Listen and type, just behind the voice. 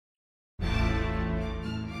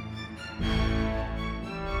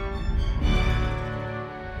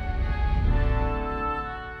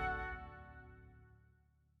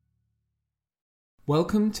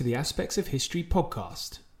Welcome to the Aspects of History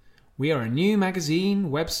podcast. We are a new magazine,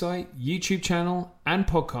 website, YouTube channel, and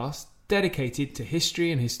podcast dedicated to history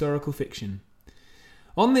and historical fiction.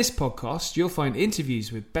 On this podcast, you'll find interviews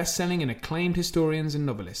with best-selling and acclaimed historians and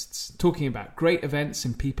novelists talking about great events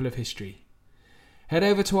and people of history. Head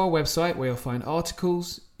over to our website where you'll find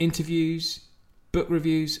articles, interviews, book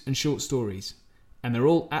reviews, and short stories, and they're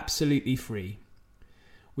all absolutely free.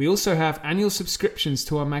 We also have annual subscriptions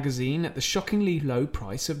to our magazine at the shockingly low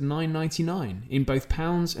price of $9.99 in both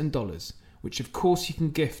pounds and dollars, which of course you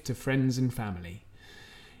can gift to friends and family.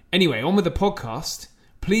 Anyway, on with the podcast.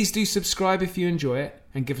 Please do subscribe if you enjoy it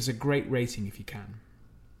and give us a great rating if you can.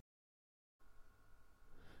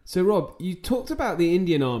 So Rob, you talked about the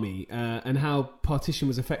Indian Army and how partition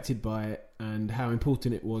was affected by it and how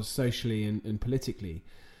important it was socially and politically.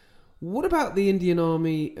 What about the Indian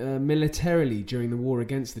Army militarily during the war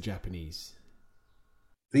against the Japanese?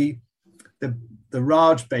 The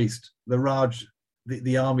Raj-based, the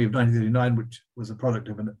army of 1939, which was a product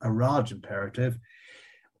of a Raj imperative,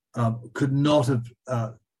 could not have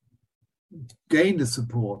gained the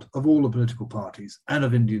support of all the political parties and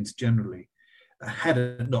of Indians generally, had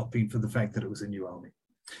it not been for the fact that it was a new army.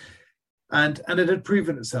 And it had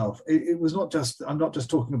proven itself. It was not just, I'm not just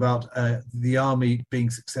talking about the army being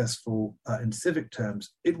successful in civic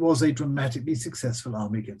terms. It was a dramatically successful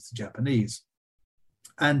army against the Japanese.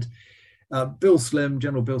 And General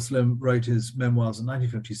Bill Slim wrote his memoirs in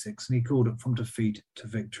 1956, and he called it From Defeat to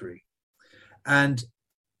Victory. And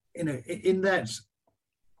in that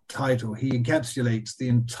title, he encapsulates the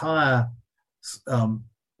entire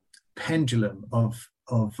pendulum of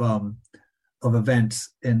events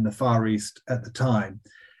in the Far East at the time.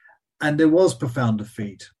 And there was profound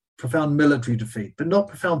military defeat, but not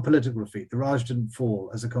profound political defeat. The Raj didn't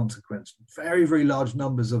fall as a consequence. Very, very large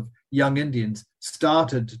numbers of young Indians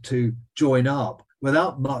started to join up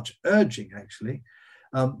without much urging, actually.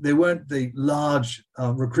 There weren't the large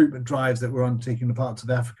recruitment drives that were undertaken in parts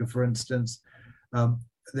of Africa, for instance.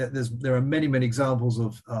 There are many, many examples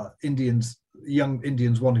of young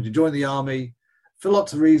Indians wanting to join the army for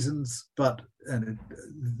lots of reasons, but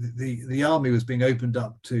the army was being opened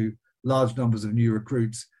up to large numbers of new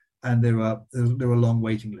recruits, and there were long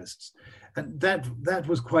waiting lists, and that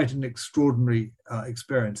was quite an extraordinary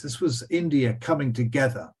experience. This was India coming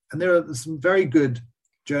together, and there are some very good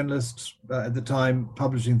journalists at the time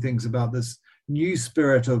publishing things about this new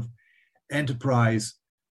spirit of enterprise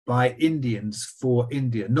by Indians for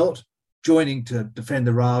India, not joining to defend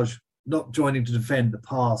the Raj, not joining to defend the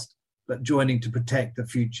past, but joining to protect the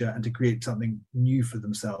future and to create something new for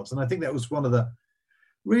themselves. And I think that was one of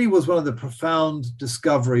the profound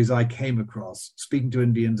discoveries I came across, speaking to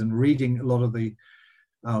Indians and reading a lot of the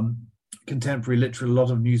contemporary literature, a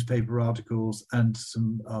lot of newspaper articles, and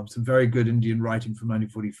some very good Indian writing from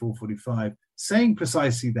 1944-45, saying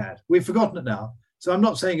precisely that. We've forgotten it now, so I'm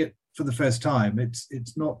not saying it for the first time.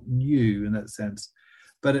 It's not new in that sense,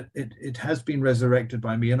 but it has been resurrected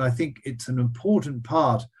by me, and I think it's an important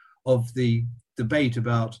part of the debate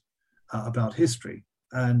about history.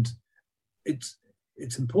 And it's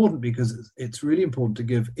important because it's really important to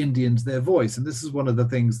give Indians their voice. And this is one of the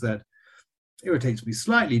things that irritates me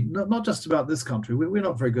slightly, not just about this country. We're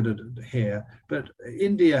not very good at it here, but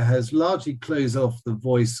India has largely closed off the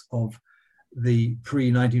voice of the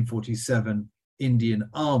pre-1947 Indian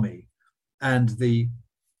army and the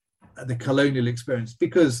colonial experience,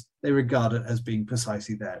 because they regard it as being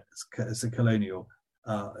precisely that, as a colonial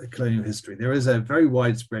history. There is a very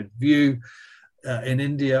widespread view in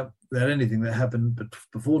India that anything that happened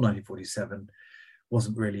before 1947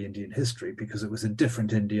 wasn't really Indian history, because it was a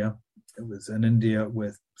different India. It was an India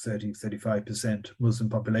with 35% Muslim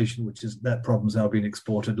population, that problem's now been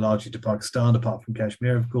exported largely to Pakistan, apart from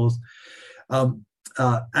Kashmir, of course. And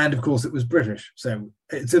of course, it was British. So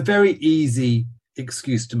it's a very easy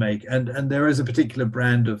excuse to make. And there is a particular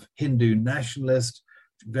brand of Hindu nationalist,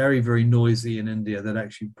 very, very noisy in India, that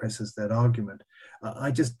actually presses that argument.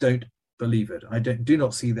 I just don't believe it. I do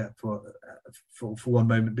not see that for one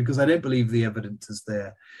moment, because I don't believe the evidence is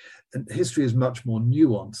there. And history is much more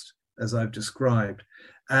nuanced, as I've described.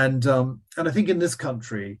 And I think in this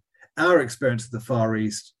country, our experience of the Far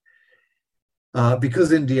East,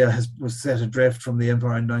 because India was set adrift from the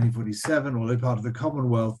empire in 1947, although part of the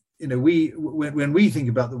Commonwealth, when we think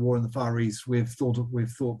about the war in the Far East, we've thought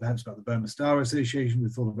perhaps about the Burma Star Association,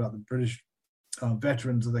 we've thought about the British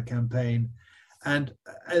veterans of the campaign. And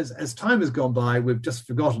as time has gone by, we've just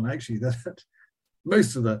forgotten actually that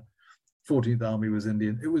most of the 14th Army was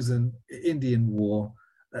Indian. It was an Indian war,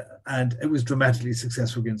 and it was dramatically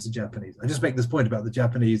successful against the Japanese. I just make this point about the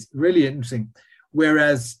Japanese, really interesting.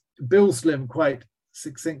 Whereas Bill Slim quite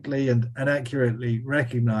succinctly and accurately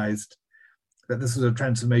recognized that this was a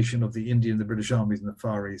transformation of the Indian, the British armies in the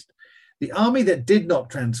Far East. The army that did not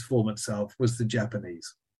transform itself was the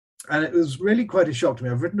Japanese. And it was really quite a shock to me.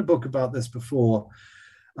 I've written a book about this before.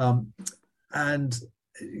 And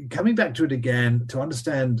coming back to it again to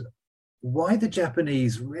understand why the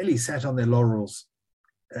Japanese really sat on their laurels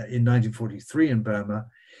in 1943 in Burma.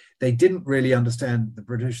 They didn't really understand the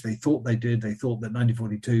British. They thought they did. They thought that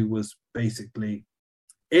 1942 was basically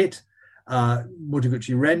it.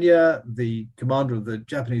 Mutaguchi Renya, the commander of the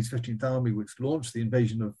Japanese 15th Army, which launched the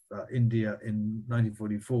invasion of India in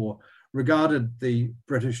 1944, regarded the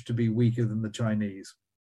British to be weaker than the Chinese.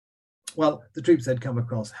 Well, the troops they'd come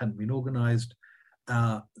across hadn't been organized.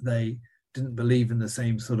 They didn't believe in the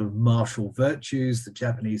same sort of martial virtues. The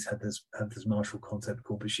Japanese had this martial concept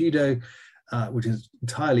called Bushido, which is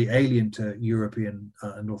entirely alien to European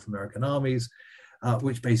and North American armies,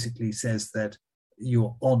 which basically says that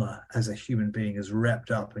your honor as a human being is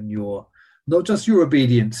wrapped up in your, not just your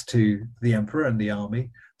obedience to the emperor and the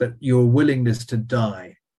army, but your willingness to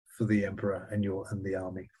die for the emperor and the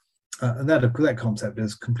army. And that concept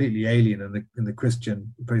is completely alien in the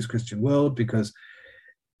Christian, post-Christian world, because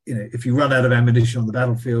if you run out of ammunition on the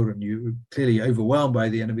battlefield and you're clearly overwhelmed by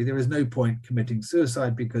the enemy, there is no point committing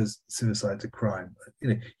suicide because suicide's a crime.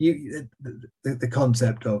 The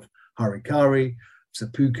concept of harikari,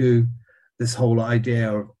 seppuku, this whole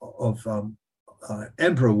idea of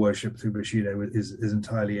emperor worship through Bushido is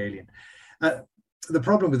entirely alien. The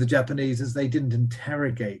problem with the Japanese is they didn't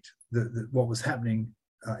interrogate what was happening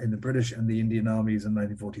in the British and the Indian armies in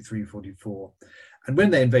 1943-44. And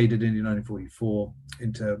when they invaded India in 1944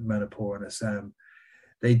 into Manipur and Assam,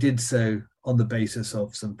 they did so on the basis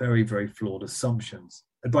of some very, very flawed assumptions.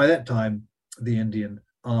 And by that time, the Indian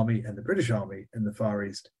army and the British army in the Far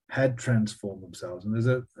East had transformed themselves. And there's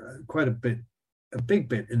a big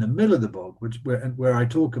bit in the middle of the book, where I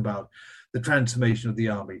talk about the transformation of the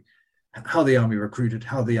army, how the army recruited,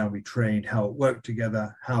 how the army trained, how it worked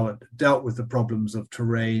together, how it dealt with the problems of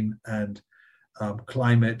terrain and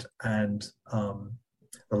climate and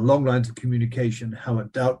the long lines of communication, how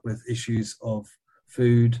it dealt with issues of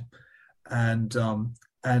food, and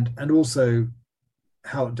also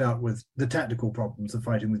how it dealt with the tactical problems of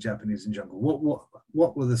fighting the Japanese in jungle.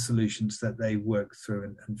 What were the solutions that they worked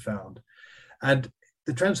through and found? And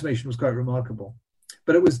the transformation was quite remarkable,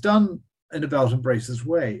 but it was done in a belt and braces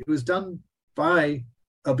way. It was done by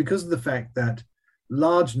because of the fact that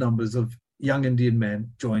large numbers of young Indian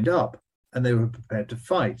men joined up, and they were prepared to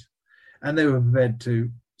fight, and they were prepared to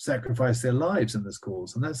sacrifice their lives in this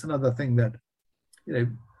cause. And that's another thing that,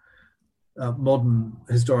 modern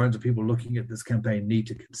historians or people looking at this campaign need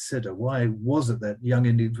to consider. Why was it that young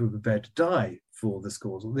Indians were prepared to die for this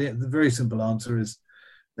cause? Well, the very simple answer is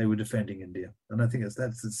they were defending India. And I think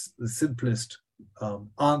that's the simplest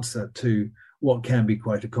answer to what can be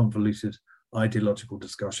quite a convoluted ideological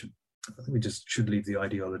discussion. I think we just should leave the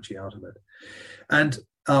ideology out of it. And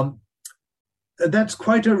that's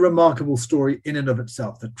quite a remarkable story in and of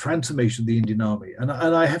itself, the transformation of the Indian army. And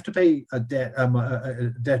I have to pay a debt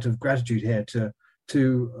of gratitude here to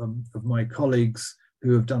two of my colleagues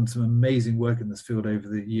who have done some amazing work in this field over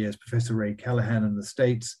the years, Professor Ray Callahan in the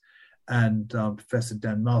States and Professor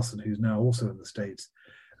Dan Marston, who's now also in the States,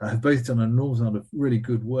 have both done an enormous amount of really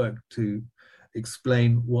good work to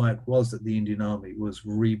explain why it was that the Indian army was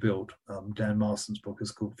rebuilt. Dan Marston's book is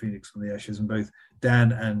called Phoenix from the Ashes, and both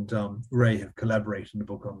Dan and Ray have collaborated in a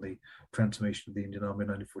book on the transformation of the Indian army in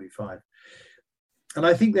 1945. And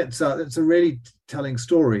I think that's a really telling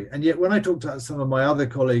story. And yet when I talk to some of my other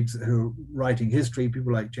colleagues who are writing history,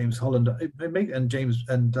 people like James Holland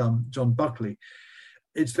and John Buckley,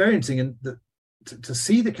 it's very interesting to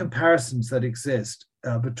see the comparisons that exist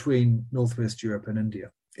between Northwest Europe and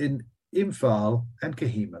India. In Imphal and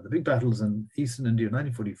Kohima, the big battles in eastern India in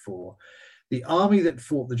 1944, the army that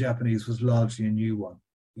fought the Japanese was largely a new one.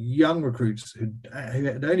 Young recruits who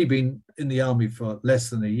had only been in the army for less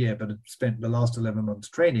than a year, but had spent the last 11 months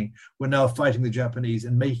training, were now fighting the Japanese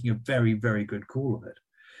and making a very, very good call of it.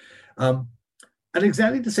 And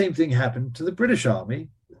exactly the same thing happened to the British army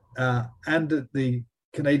and the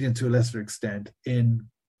Canadians to a lesser extent in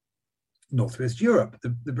Northwest Europe.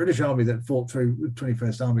 The British army that fought through the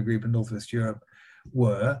 21st Army Group in Northwest Europe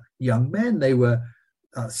were young men. They were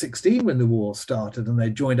 16 when the war started, and they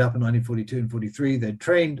joined up in 1942 and 43. They'd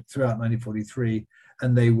trained throughout 1943,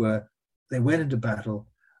 and they went into battle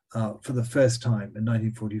for the first time in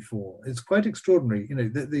 1944. It's quite extraordinary.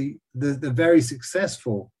 The very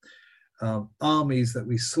successful armies that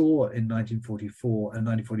we saw in 1944 and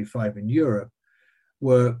 1945 in Europe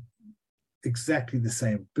were exactly the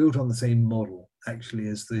same, built on the same model. actually,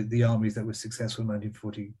 as the armies that were successful in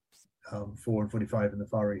 1944 and 45 in the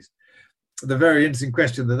Far East. The very interesting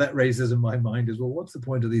question that raises in my mind is, well, what's the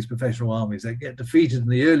point of these professional armies that get defeated in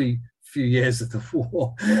the early few years of the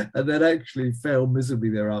war and then actually fail miserably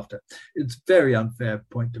thereafter? It's a very unfair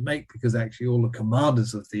point to make, because actually all the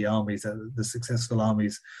commanders of the armies, the successful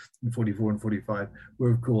armies in 44 and 45, were,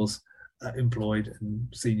 of course, employed in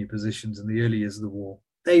senior positions in the early years of the war.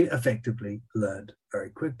 They effectively learned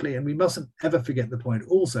very quickly. And we mustn't ever forget the point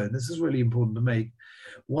also, and this is really important to make,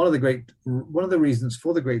 one of the reasons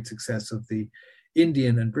for the great success of the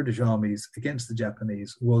Indian and British armies against the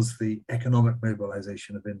Japanese was the economic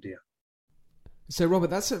mobilization of India. So,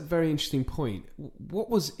 Robert, that's a very interesting point.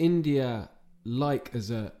 What was India like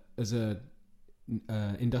as a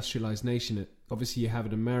industrialized nation? Obviously, you have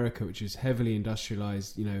in America, which is heavily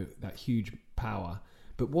industrialized, that huge power.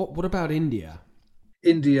 But what about India?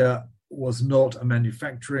 India was not a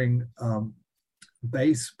manufacturing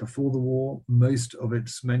base before the war. Most of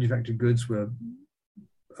its manufactured goods were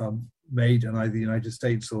made in either the United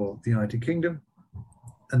States or the United Kingdom.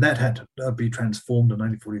 And that had to be transformed in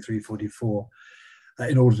 1943-44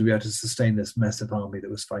 in order to be able to sustain this massive army that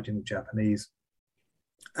was fighting the Japanese.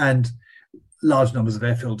 And large numbers of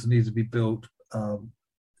airfields needed to be built.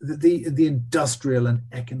 The industrial and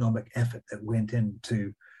economic effort that went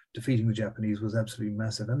into defeating the Japanese was absolutely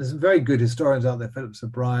massive. And there's some very good historians out there, Phillips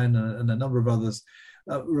O'Brien and a number of others,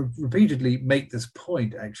 repeatedly make this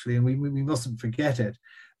point, actually, and we mustn't forget it,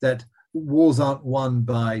 that wars aren't won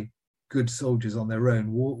by good soldiers on their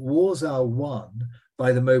own. Wars are won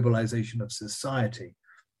by the mobilization of society.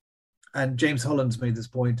 And James Holland's made this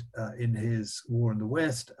point in his War in the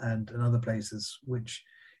West and in other places, which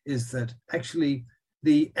is that actually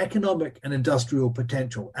the economic and industrial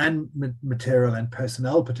potential and material and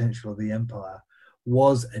personnel potential of the empire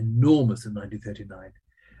was enormous in 1939.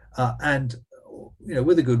 And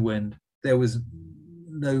with a good wind, there was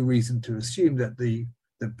no reason to assume that the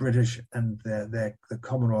British and the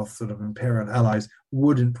Commonwealth sort of imperial allies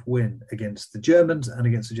wouldn't win against the Germans and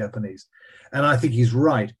against the Japanese. And I think he's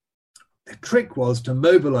right. The trick was to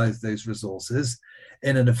mobilize those resources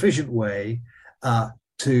in an efficient way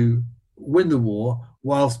to win the war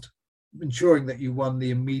whilst ensuring that you won the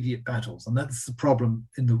immediate battles. And that's the problem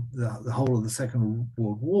in the whole of the Second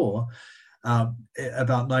World War, about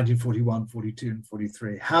 1941, 42, and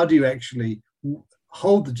 43. How do you actually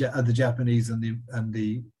hold the Japanese and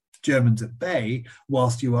the Germans at bay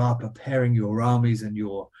whilst you are preparing your armies and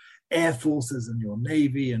your air forces and your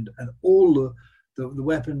navy and all the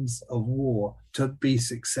weapons of war to be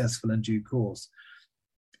successful in due course?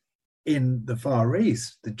 In the Far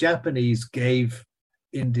East, the Japanese gave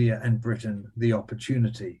India and Britain the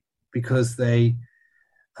opportunity because they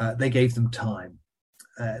gave them time.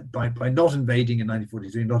 By not invading in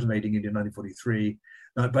 1943, not invading India in 1943,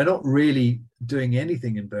 by not really doing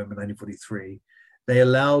anything in Burma in 1943, they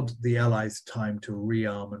allowed the Allies time to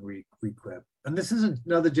rearm and re-equip. And this is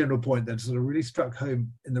another general point that sort of really struck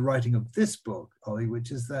home in the writing of this book, Ollie, which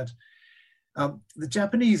is that the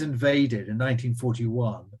Japanese invaded in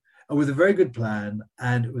 1941 with a very good plan,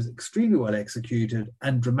 and it was extremely well executed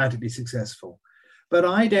and dramatically successful. But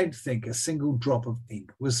I don't think a single drop of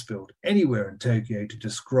ink was spilled anywhere in Tokyo to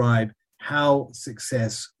describe how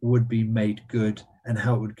success would be made good and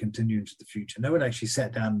how it would continue into the future. No one actually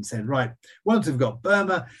sat down and said, right, once we've got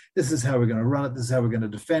Burma, this is how we're going to run it, this is how we're going to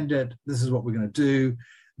defend it, this is what we're going to do,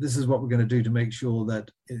 this is what we're going to do to make sure that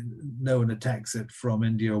no one attacks it from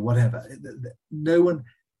India or whatever. No one,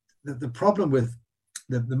 the problem with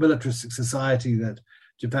the militaristic society that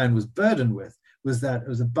Japan was burdened with was that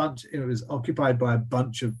it was occupied by a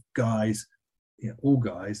bunch of guys, all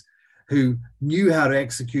guys, who knew how to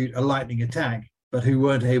execute a lightning attack, but who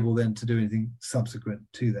weren't able then to do anything subsequent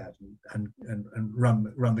to that and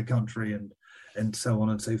run the country and so on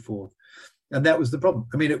and so forth. And that was the problem.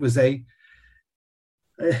 I mean, it was a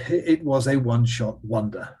one-shot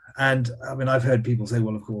wonder. And I mean, I've heard people say,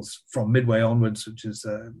 well, of course, from Midway onwards, which is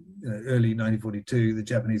early 1942, the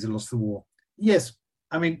Japanese had lost the war. Yes,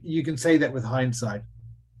 I mean, you can say that with hindsight.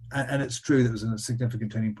 And it's true that it was a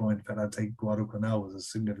significant turning point. In fact, I'd say Guadalcanal was a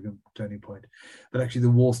significant turning point. But actually,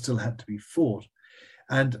 the war still had to be fought.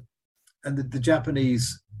 And the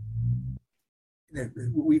Japanese,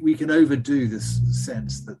 we can overdo this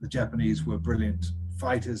sense that the Japanese were brilliant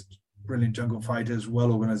fighters, brilliant jungle fighters,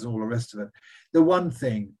 well organized, and all the rest of it. The one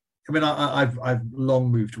thing, I mean, I've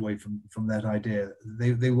long moved away from that idea.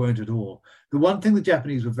 They weren't at all. The one thing the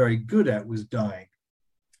Japanese were very good at was dying.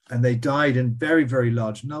 And they died in very, very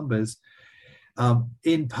large numbers,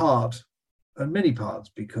 in part, and many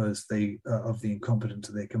parts, because of the incompetence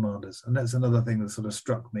of their commanders. And that's another thing that sort of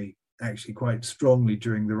struck me actually quite strongly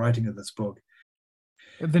during the writing of this book.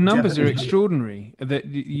 The numbers are extraordinary that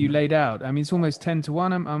you laid out. I mean, it's almost 10 to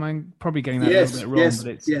 1. I'm probably getting that a little bit wrong, but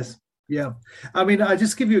it's... Yes. Yeah. I mean, I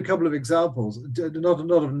just give you a couple of examples, not a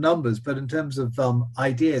lot of numbers, but in terms of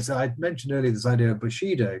ideas. I mentioned earlier this idea of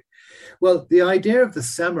Bushido. Well, the idea of the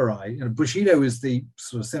samurai, Bushido is the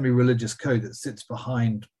sort of semi-religious code that sits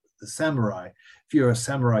behind the samurai. If you're a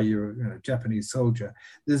samurai, you're a Japanese soldier.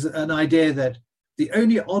 There's an idea that the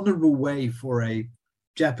only honorable way for a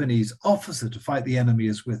Japanese officer to fight the enemy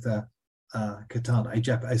is with a katana,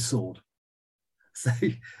 a sword. So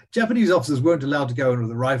Japanese officers weren't allowed to go in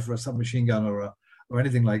with a rifle or a submachine gun or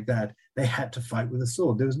anything like that. They had to fight with a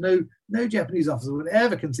sword. There was no Japanese officer would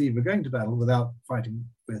ever conceive of going to battle without fighting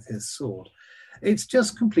with his sword. It's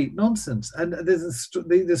just complete nonsense. And there's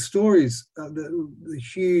the stories, the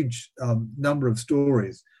huge number of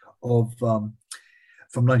stories of from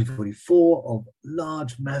 1944 of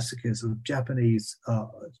large massacres of Japanese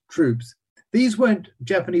troops. These weren't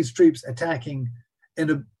Japanese troops attacking in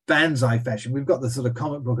a banzai fashion. We've got the sort of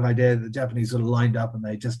comic book idea that the Japanese sort of lined up and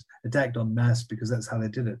they just attacked en masse because that's how they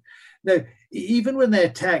did it. No, even when they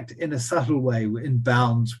attacked in a subtle way, in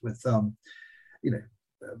bounds with, a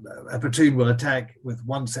platoon will attack with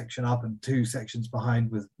one section up and two sections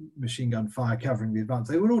behind with machine gun fire covering the advance.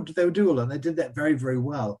 They would do all that. And they did that very, very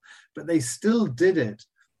well, but they still did it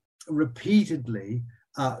repeatedly,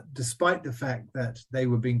 despite the fact that they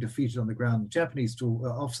were being defeated on the ground. Japanese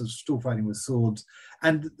officers were still fighting with swords,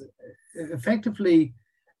 and effectively,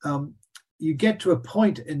 you get to a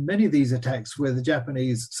point in many of these attacks where the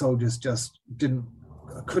Japanese soldiers just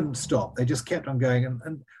couldn't stop. They just kept on going,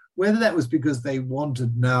 and whether that was because they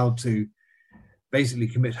wanted now to basically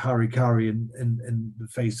commit harikari in the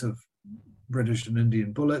face of British and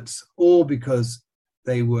Indian bullets, or because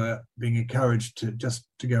they were being encouraged to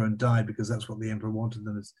go and die because that's what the emperor wanted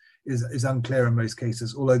them, is unclear in most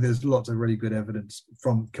cases, although there's lots of really good evidence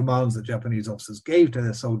from commands that Japanese officers gave to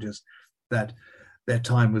their soldiers that their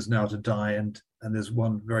time was now to die. And there's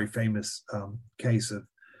one very famous case of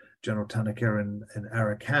General Tanaka in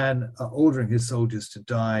Arakan ordering his soldiers to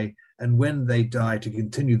die, and when they die, to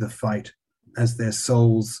continue the fight as their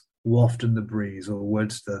souls waft in the breeze, or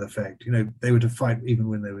words to that effect. They were to fight even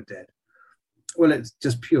when they were dead. Well, it's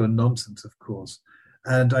just pure nonsense, of course.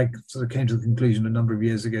 And I sort of came to the conclusion a number of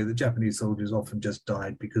years ago that Japanese soldiers often just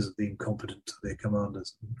died because of the incompetence of their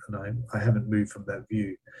commanders. And I haven't moved from that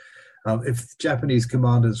view. If Japanese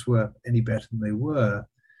commanders were any better than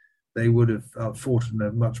they would have fought in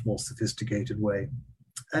a much more sophisticated way.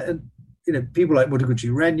 And people like Mutaguchi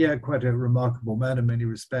Renya, quite a remarkable man in many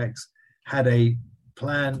respects, had a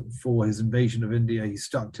plan for his invasion of India. He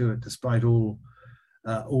stuck to it despite all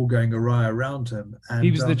going awry around him. And he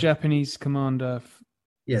was the Japanese commander.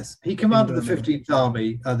 Yes, he commanded the 15th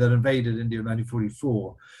Army that invaded India in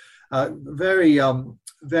 1944.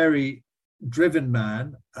 Very driven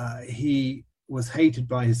man. He was hated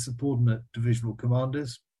by his subordinate divisional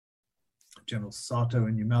commanders, General Sato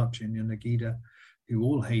and Yamauchi and Yanagida, who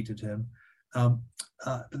all hated him. But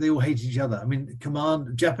they all hated each other. I mean,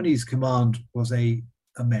 Japanese command was a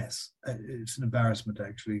mess. It's an embarrassment,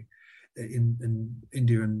 actually, in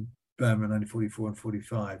India and Burma in 1944 and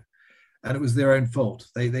 45. And it was their own fault.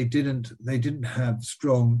 They didn't have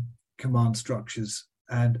strong command structures,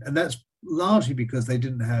 and that's largely because they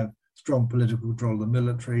didn't have strong political control of the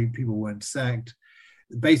military. People weren't sacked.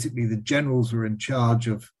 Basically, the generals were in charge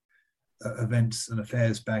of events and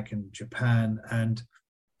affairs back in Japan, and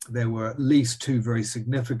there were at least two very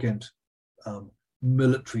significant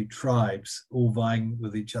military tribes all vying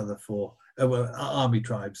with each other for army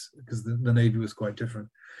tribes, because the Navy was quite different.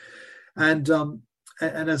 And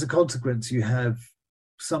as a consequence, you have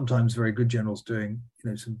sometimes very good generals doing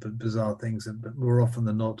some bizarre things, but more often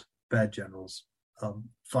than not, bad generals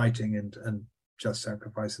fighting and just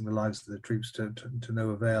sacrificing the lives of the troops to no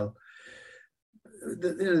avail.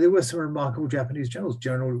 There were some remarkable Japanese generals.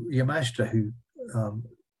 General Yamashita, who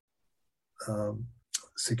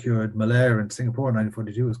secured Malaya in Singapore in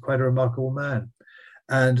 1942, was quite a remarkable man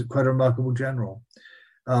and quite a remarkable general.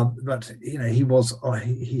 But he was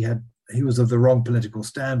of the wrong political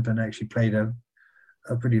stamp and actually played a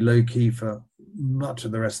pretty low key for much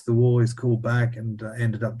of the rest of the war. He's called back and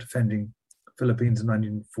ended up defending Philippines in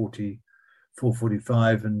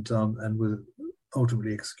 1944-45 and was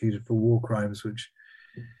ultimately executed for war crimes, which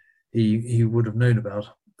he would have known about.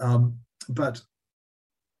 But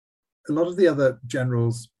a lot of the other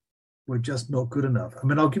generals were just not good enough. I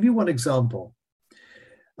mean, I'll give you one example.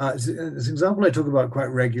 It's an example I talk about quite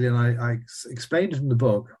regularly, and I explained it in the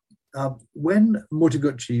book. When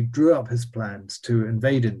Mutaguchi drew up his plans to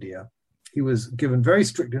invade India, he was given very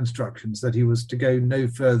strict instructions that he was to go no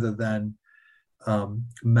further than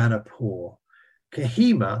Manipur.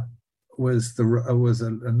 Kohima was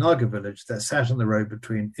a Naga village that sat on the road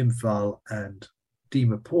between Imphal and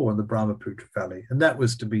Dimapur in the Brahmaputra Valley, and that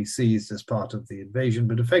was to be seized as part of the invasion.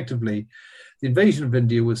 But effectively, the invasion of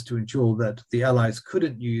India was to ensure that the Allies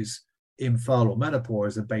couldn't use Imphal or Manipur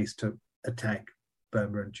as a base to attack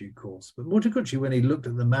Burma in due course. But Mutaguchi, when he looked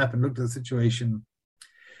at the map and looked at the situation,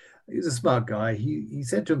 he's a smart guy. He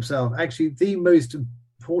said to himself, actually, the most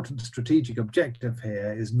important strategic objective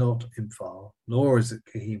here is not Imphal, nor is it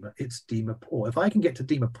Kohima, it's Dimapur. If I can get to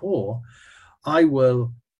Dimapur, I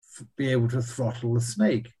will be able to throttle the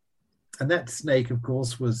snake. And that snake, of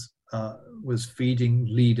course, was feeding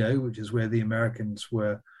Lido, which is where the Americans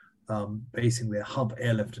were basing their hump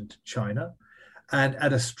airlift into China. And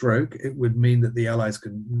at a stroke, it would mean that the Allies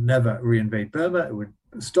could never reinvade Burma. It would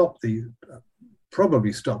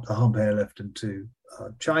probably stop the hump airlift into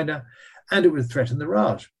China, and it would threaten the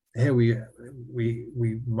Raj. Here we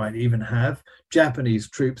might even have Japanese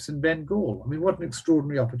troops in Bengal. I mean, what an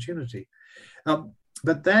extraordinary opportunity.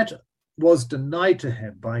 But that was denied to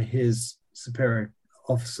him by his superior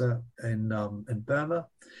officer in Burma.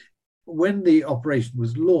 When the operation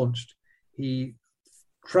was launched, he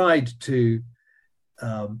tried to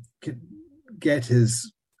get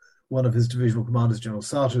one of his divisional commanders, General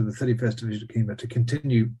Sato, of the 31st Division of Kohima, to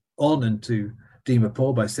continue on into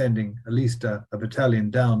Dimapur by sending at least a battalion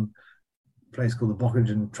down a place called the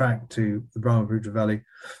Bokhajan Track to the Brahmaputra Valley.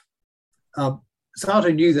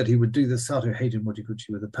 Sato knew that he would do this. Sato hated Motiguchi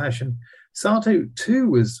with a passion. Sato, too,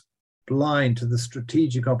 was blind to the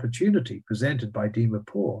strategic opportunity presented by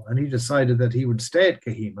Dimapur, and he decided that he would stay at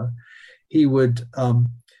Kohima. He would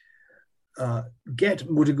get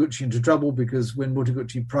Mutaguchi into trouble, because when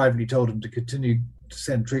Mutaguchi privately told him to continue to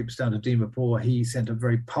send troops down to Dimapur, he sent a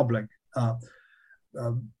very public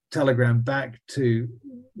telegram back to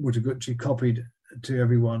Mutaguchi, copied to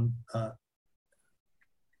everyone,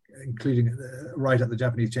 including right up the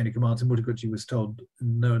Japanese chain of command. And Mutaguchi was told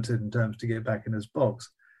in no uncertain terms to get back in his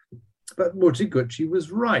box. But Mutaguchi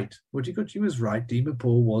was right.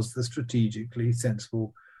 Dimapur was the strategically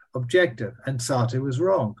sensible objective, and Sato was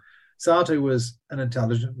wrong. Sato was an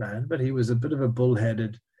intelligent man, but he was a bit of a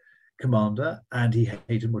bullheaded commander, and he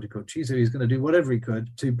hated Mutaguchi, so he's going to do whatever he could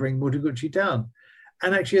to bring Mutaguchi down.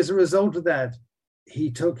 And actually, as a result of that,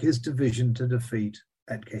 he took his division to defeat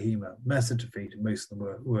at Kohima, massive defeat. Most of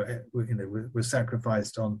them were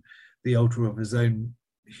sacrificed on the altar of his own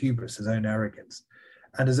hubris, his own arrogance,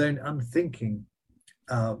 and his own unthinking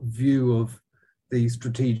view of the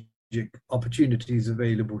strategic opportunities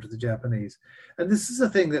available to the Japanese. And this is a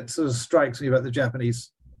thing that sort of strikes me about the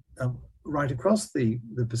Japanese right across the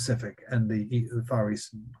Pacific and the Far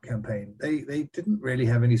Eastern campaign. They didn't really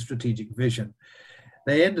have any strategic vision.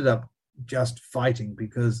 They ended up just fighting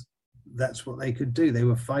because that's what they could do. They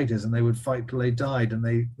were fighters, and they would fight till they died, and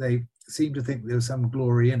they seemed to think there was some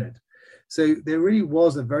glory in it. So there really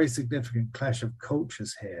was a very significant clash of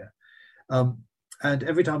cultures here. And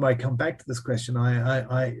every time I come back to this question,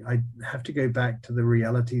 I have to go back to the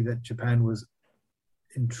reality that Japan was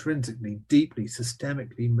intrinsically, deeply,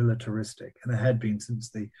 systemically militaristic, and it had been since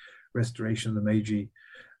the restoration of the Meiji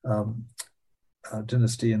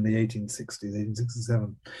dynasty in the 1860s,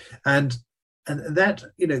 1867. And that,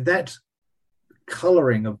 that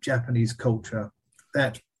coloring of Japanese culture,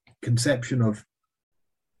 that conception of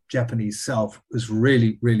Japanese self was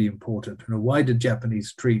really, really important. Why did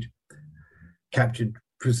Japanese treat captured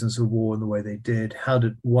prisoners of war in the way they did?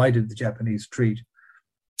 Why did the Japanese treat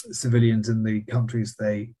civilians in the countries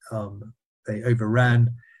they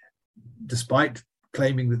overran, despite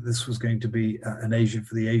claiming that this was going to be an Asia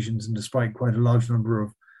for the Asians, and despite quite a large number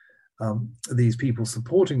of these people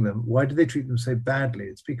supporting them? Why did they treat them so badly?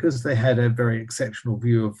 It's because they had a very exceptional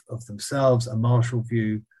view of themselves, a martial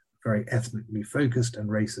view, very ethnically focused and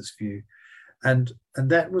racist view, and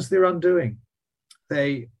that was their undoing.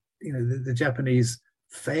 The Japanese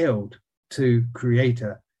failed to create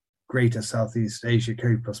a greater Southeast Asia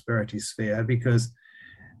co-prosperity sphere because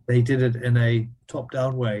they did it in a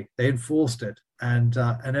top-down way. They enforced it, and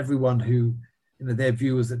everyone who, their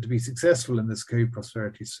view was that to be successful in this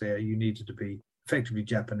co-prosperity sphere, you needed to be effectively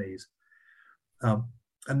Japanese,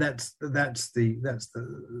 and that's the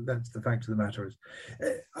fact of the matter. Is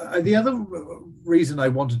the other reason I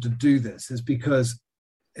wanted to do this is because,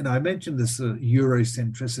 I mentioned this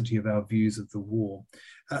Eurocentricity of our views of the war.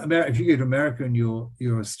 If you go to America and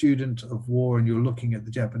you're a student of war and you're looking at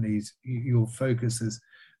the Japanese, your focus is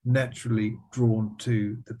naturally drawn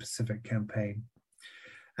to the Pacific campaign.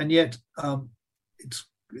 And yet it's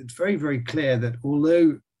very, very clear that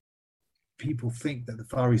although people think that the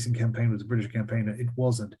Far Eastern campaign was a British campaign. It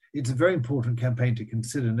wasn't. It's a very important campaign to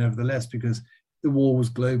consider, nevertheless, because the war was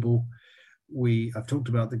global. I've talked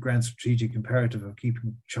about the grand strategic imperative of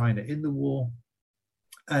keeping China in the war,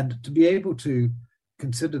 and to be able to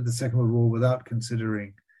consider the Second World War without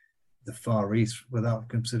considering the Far East, without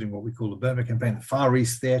considering what we call the Burma campaign. The Far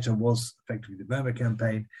East theatre was effectively the Burma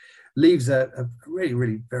campaign, leaves a really,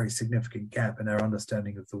 really very significant gap in our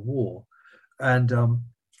understanding of the war. And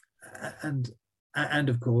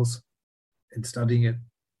of course, in studying it,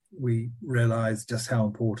 we realized just how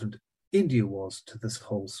important India was to this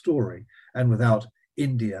whole story. And without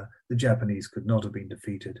India, the Japanese could not have been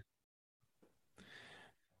defeated.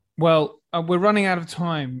 Well, we're running out of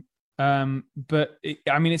time, but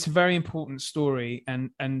it's a very important story,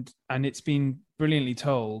 and it's been brilliantly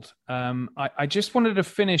told. I just wanted to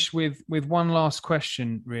finish with one last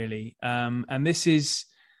question, really, and this is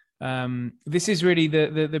really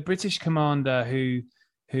the British commander who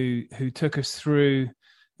took us through,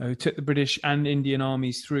 who took the British and Indian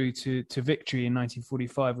armies through to victory in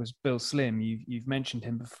 1945 was Bill Slim. You've mentioned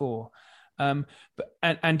him before.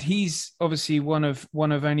 But he's obviously one of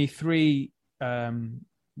only three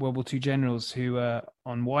World War II generals who are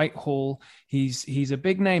on Whitehall. He's a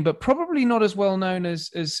big name, but probably not as well known as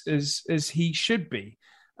he should be.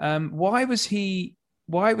 Why was he?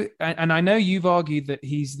 And I know you've argued that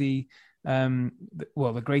he's the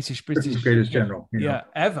greatest greatest general,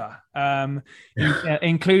 ever,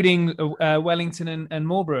 including Wellington and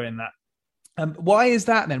Marlborough in that. Why is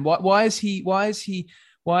that then? Why is he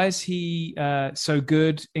so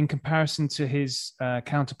good in comparison to his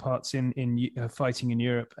counterparts in fighting in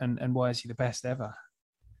Europe, and why is he the best ever?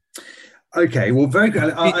 Okay, well, very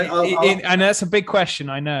good. And that's a big question,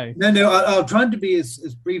 I know. No, I'll try to be as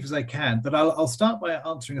brief as I can, but I'll start by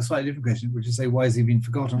answering a slightly different question, which is say, why has he been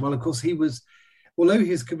forgotten? Well, of course, he was, although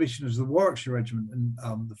he was commissioned as the Warwickshire Regiment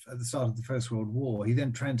at the start of the First World War, he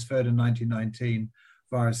then transferred in 1919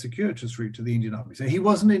 via a circuitous route to the Indian Army. So he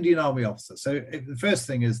was an Indian Army officer. So the first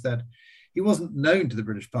thing is that he wasn't known to the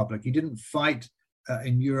British public. He didn't fight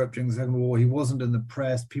in Europe during the Second World War. He wasn't in the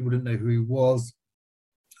press. People didn't know who he was.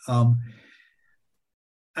 And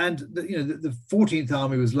the 14th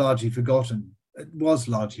Army was largely forgotten. It was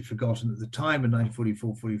largely forgotten at the time in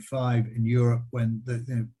 1944-45 in Europe, when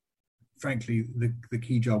frankly the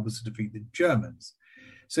key job was to defeat the Germans.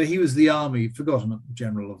 So he was the forgotten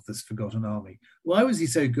general of this forgotten army. Why was he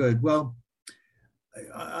so good? Well,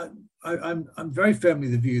 I'm very firmly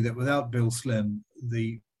of the view that without Bill Slim,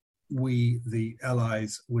 the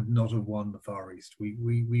Allies would not have won the Far East.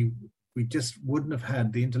 We just wouldn't have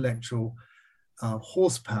had the intellectual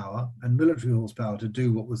horsepower and military horsepower to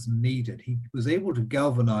do what was needed. He was able to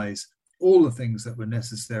galvanize all the things that were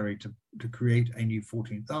necessary to create a new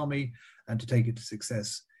 14th Army and to take it to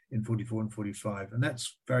success in 44 and 45. And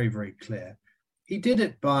that's very, very clear. He did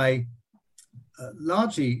it by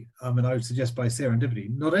largely, I would suggest by serendipity.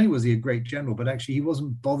 Not only was he a great general, but actually he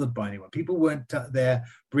wasn't bothered by anyone. People weren't there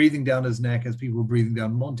breathing down his neck as people were breathing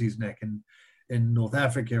down Monty's neck in North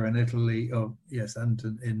Africa and Italy, and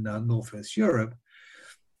in Northwest Europe.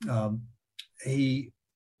 He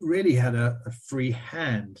really had a free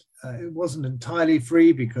hand. It wasn't entirely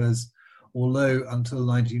free because although until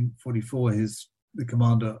 1944 his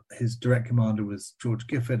direct commander was George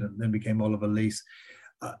Gifford and then became Oliver Leese,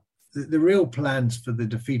 the real plans for the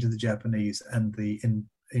defeat of the Japanese and in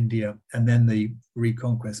India and then the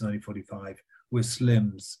reconquest in 1945 were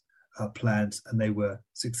Slim's plans, and they were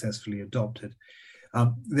successfully adopted.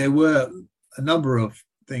 There were a number of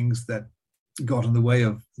things that got in the way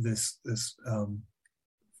of this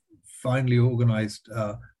finely organized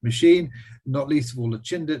machine, not least of all the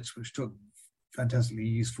Chindits, which took fantastically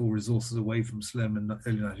useful resources away from Slim in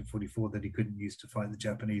early 1944 that he couldn't use to fight the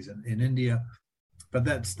Japanese in India. But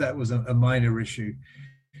that was a minor issue.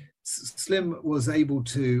 Slim was able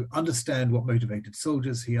to understand what motivated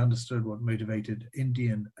soldiers. He understood what motivated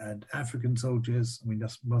Indian and African soldiers. We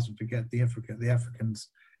mustn't forget the Africans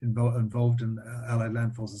involved in Allied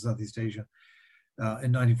land forces Southeast Asia.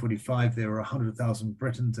 In 1945, there were 100,000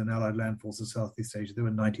 Britons in Allied land forces Southeast Asia. There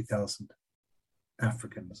were 90,000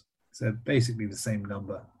 Africans. So basically the same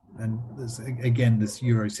number. And there's, again, this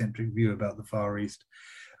Eurocentric view about the Far East.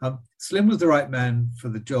 Slim was the right man for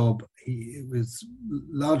the job. It was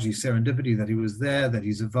largely serendipity that he was there, that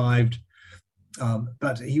he survived,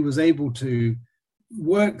 but he was able to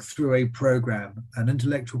work through a program, an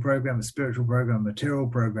intellectual program, a spiritual program, a material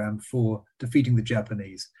program for defeating the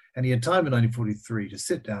Japanese. And he had time in 1943 to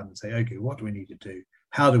sit down and say, okay, what do we need to do?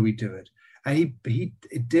 How do we do it? And he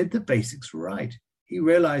did the basics right. He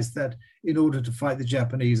realized that in order to fight the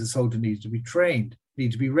Japanese, a soldier needed to be trained,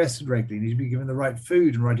 need to be rested regularly, need to be given the right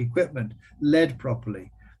food and right equipment, led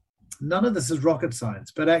properly. None of this is rocket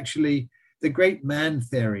science, but actually the great man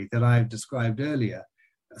theory that I've described earlier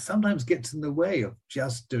sometimes gets in the way of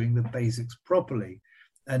just doing the basics properly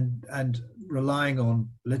and relying on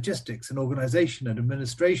logistics and organization and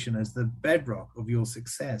administration as the bedrock of your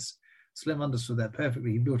success. Slim understood that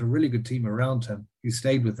perfectly. He built a really good team around him who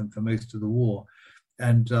stayed with him for most of the war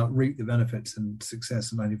and reaped the benefits and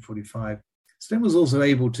success in 1945. Slim was also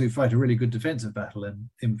able to fight a really good defensive battle in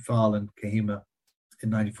Imphal and Kohima in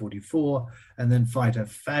 1944, and then fight a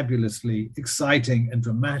fabulously exciting and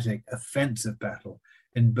dramatic offensive battle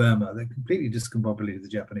in Burma that completely discombobulated the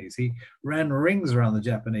Japanese. He ran rings around the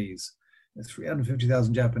Japanese. There's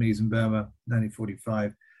 350,000 Japanese in Burma,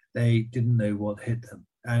 1945. They didn't know what hit them.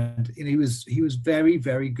 And he was very,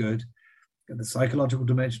 very good at the psychological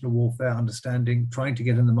dimension of warfare, understanding, trying to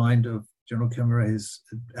get in the mind of General Kimura, his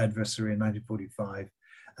adversary in 1945,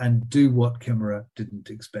 and do what Kimura didn't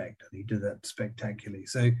expect. And he did that spectacularly.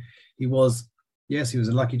 So he was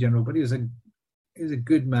a lucky general, but he was a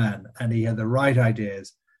good man, and he had the right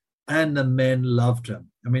ideas, and the men loved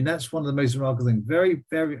him. I mean, that's one of the most remarkable things. Very,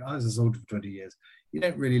 very, I was a soldier for 20 years. You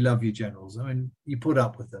don't really love your generals. I mean, you put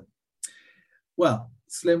up with them. Well,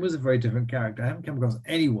 Slim was a very different character. I haven't come across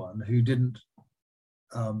anyone who didn't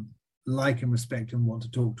like and respect him, want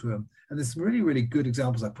to talk to him. And there's some really, really good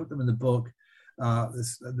examples. I put them in the book.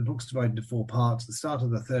 The book's divided into 4 parts. The start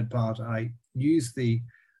of the 3rd part, I used the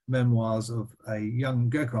memoirs of a young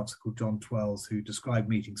Gurkha officer called John Twells who described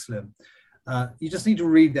meeting Slim. You just need to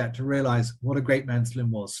read that to realize what a great man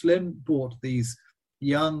Slim was. Slim brought these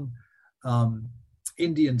young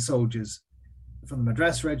Indian soldiers from the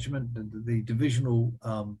Madras Regiment, the divisional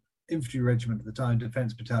infantry regiment at the time,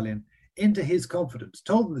 Defense Battalion, into his confidence,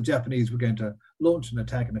 told them the Japanese were going to launch an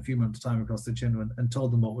attack in a few months' time across the Chinman, and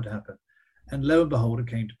told them what would happen. And lo and behold, it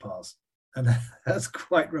came to pass. And that's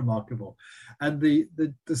quite remarkable. And the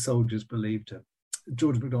soldiers believed him.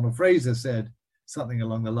 George MacDonald Fraser said something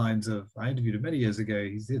along the lines of, I interviewed him many years ago,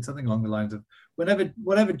 he said something along the lines of,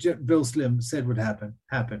 whatever Bill Slim said would happen,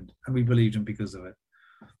 happened, and we believed him because of it.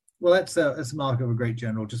 Well, that's a mark of a great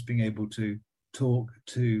general, just being able to talk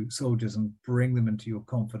to soldiers and bring them into your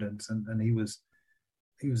confidence. And he was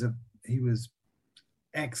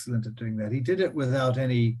excellent at doing that. He did it without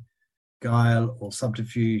any guile or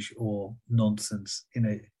subterfuge or nonsense.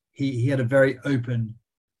 He had a very open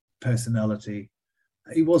personality.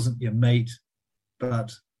 He wasn't your mate,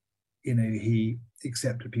 but he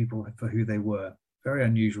accepted people for who they were. Very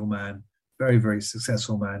unusual man, very, very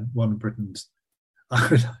successful man, one of Britain's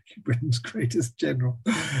greatest general.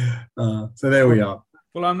 So there we are.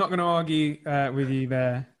 Well, I'm not going to argue with you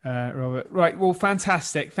there, Robert. Right. Well,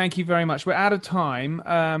 fantastic. Thank you very much. We're out of time.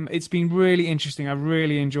 It's been really interesting. I've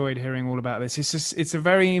really enjoyed hearing all about this. It's a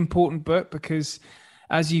very important book because,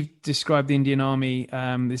 as you've described the Indian Army,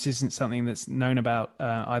 this isn't something that's known about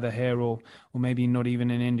either here or maybe not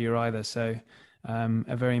even in India either. So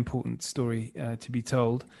a very important story to be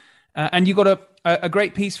told. And you got a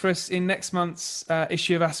great piece for us in next month's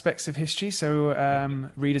issue of Aspects of History. So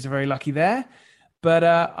readers are very lucky there. But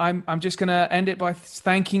I'm just going to end it by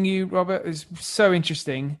thanking you, Robert. It was so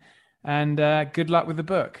interesting, and good luck with the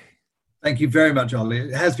book. Thank you very much, Ollie.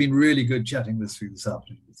 It has been really good chatting this through this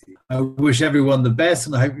afternoon with you. I wish everyone the best,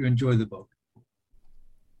 and I hope you enjoy the book.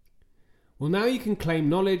 Well, now you can claim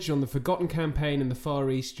knowledge on the forgotten campaign in the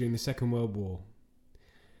Far East during the Second World War.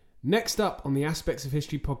 Next up on the Aspects of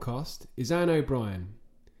History podcast is Anne O'Brien.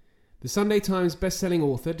 The Sunday Times best-selling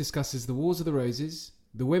author discusses the Wars of the Roses,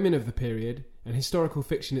 the women of the period, and historical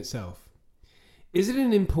fiction itself. Is it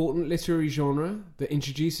an important literary genre that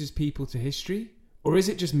introduces people to history, or is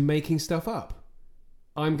it just making stuff up?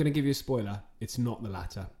 I'm going to give you a spoiler. It's not the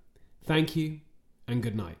latter. Thank you, and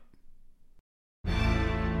good night.